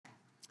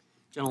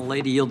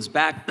Gentlelady yields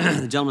back.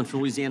 The gentleman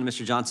from Louisiana,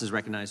 Mr. Johnson, is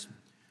recognized.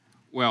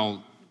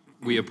 Well,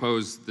 we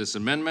oppose this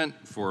amendment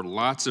for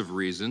lots of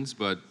reasons,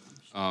 but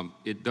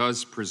it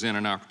does present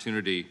an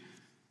opportunity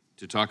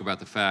to talk about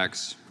the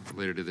facts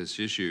related to this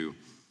issue.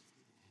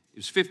 It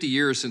was 50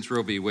 years since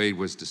Roe v. Wade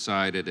was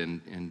decided,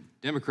 and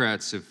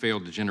Democrats have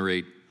failed to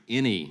generate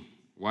any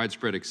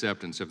widespread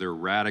acceptance of their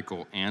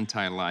radical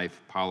anti-life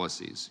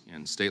policies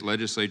in state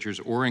legislatures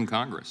or in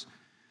Congress.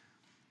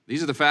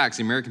 These are the facts.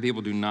 The American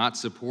people do not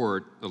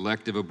support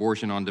elective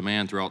abortion on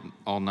demand throughout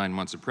all 9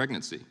 months of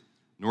pregnancy,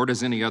 nor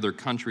does any other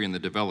country in the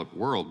developed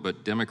world,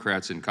 but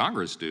Democrats in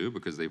Congress do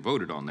because they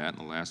voted on that in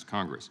the last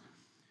Congress.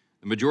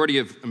 The majority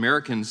of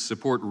Americans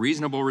support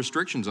reasonable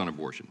restrictions on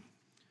abortion.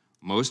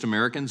 Most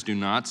Americans do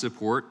not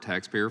support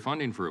taxpayer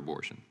funding for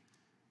abortion.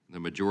 The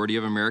majority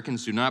of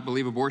Americans do not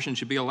believe abortion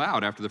should be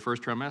allowed after the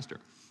first trimester.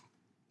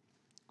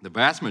 The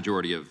vast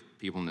majority of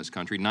people in this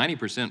country,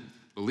 90%,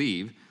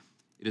 believe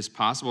it is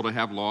possible to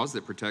have laws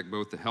that protect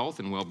both the health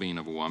and well-being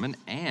of a woman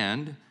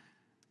and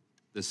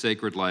the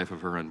sacred life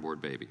of her unborn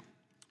baby.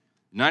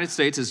 The United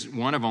States is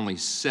one of only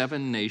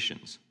 7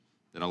 nations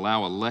that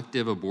allow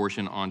elective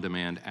abortion on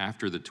demand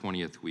after the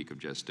 20th week of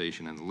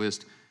gestation, and the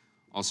list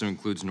also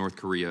includes North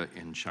Korea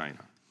and China.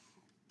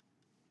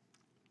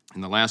 In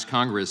the last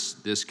Congress,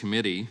 this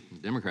committee, the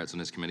Democrats in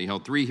this committee,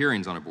 held 3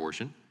 hearings on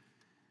abortion.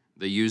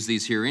 They used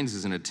these hearings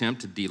as an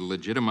attempt to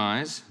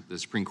delegitimize the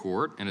Supreme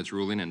Court and its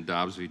ruling in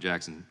Dobbs v.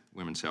 Jackson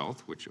Women's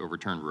Health, which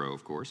overturned Roe,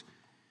 of course.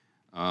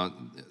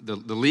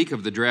 The leak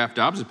of the draft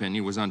Dobbs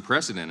opinion was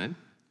unprecedented.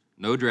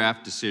 No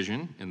draft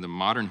decision in the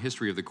modern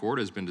history of the court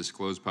has been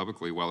disclosed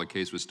publicly while the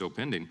case was still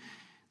pending.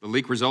 The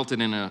leak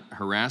resulted in a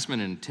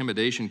harassment and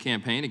intimidation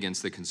campaign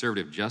against the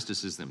conservative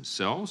justices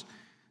themselves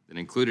that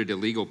included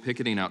illegal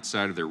picketing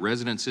outside of their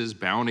residences,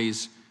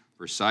 bounties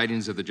for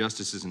sightings of the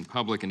justices in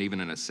public, and even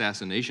an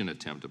assassination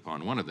attempt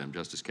upon one of them,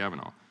 Justice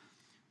Kavanaugh.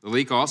 The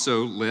leak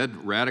also led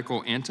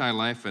radical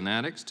anti-life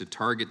fanatics to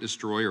target,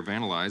 destroy, or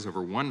vandalize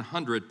over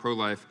 100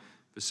 pro-life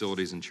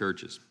facilities and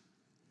churches.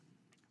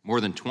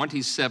 More than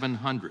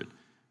 2,700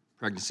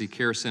 pregnancy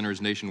care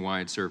centers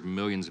nationwide serve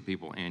millions of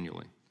people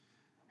annually.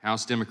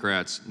 House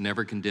Democrats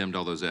never condemned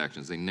all those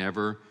actions. They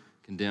never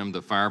condemned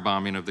the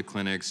firebombing of the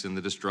clinics and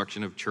the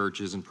destruction of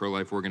churches and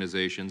pro-life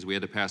organizations. We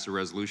had to pass a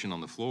resolution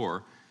on the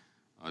floor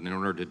in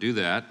order to do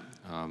that.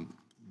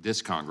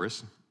 This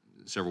Congress,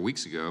 several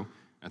weeks ago,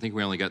 I think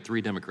we only got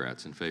 3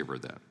 Democrats in favor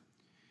of that.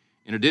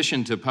 In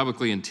addition to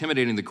publicly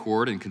intimidating the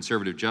court and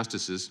conservative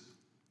justices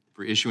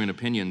for issuing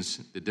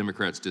opinions that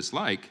Democrats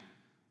dislike,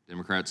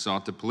 Democrats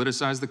sought to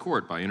politicize the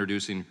court by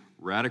introducing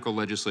radical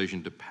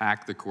legislation to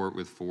pack the court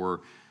with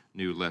 4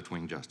 new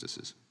left-wing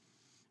justices.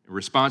 In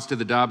response to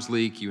the Dobbs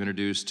leak, I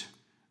introduced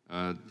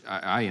the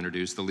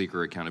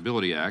Leaker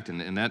Accountability Act,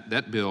 and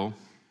that bill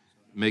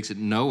makes it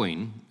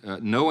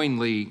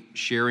knowingly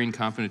sharing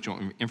confidential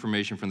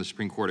information from the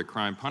Supreme Court a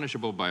crime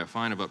punishable by a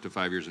fine of up to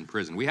 5 years in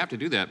prison. We have to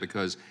do that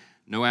because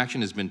no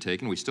action has been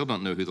taken. We still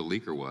don't know who the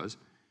leaker was,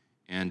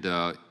 and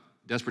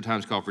desperate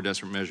times call for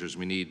desperate measures.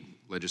 We need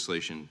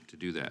legislation to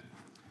do that.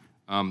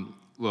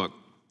 Look,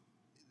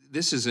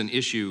 this is an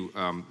issue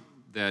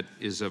that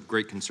is of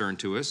great concern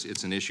to us.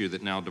 It's an issue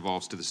that now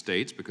devolves to the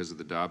states because of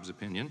the Dobbs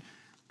opinion,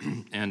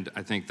 and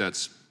I think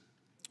that's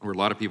where a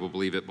lot of people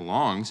believe it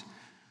belongs.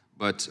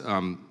 But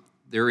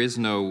there is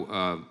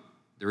no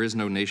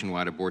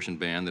nationwide abortion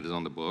ban that is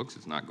on the books.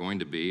 It's not going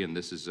to be, and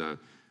this is an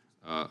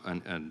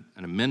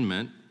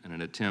amendment and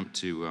an attempt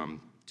to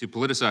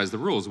politicize the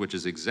rules, which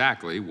is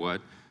exactly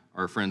what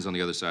our friends on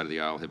the other side of the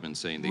aisle have been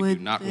saying they do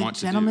not want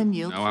to do. Gentleman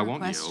yield No, for I a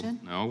won't question?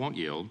 yield. No, I won't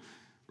yield.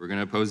 We're going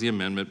to oppose the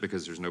amendment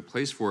because there's no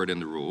place for it in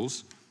the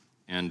rules,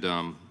 and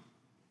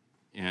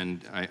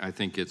I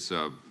think it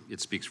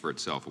speaks for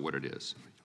itself of what it is.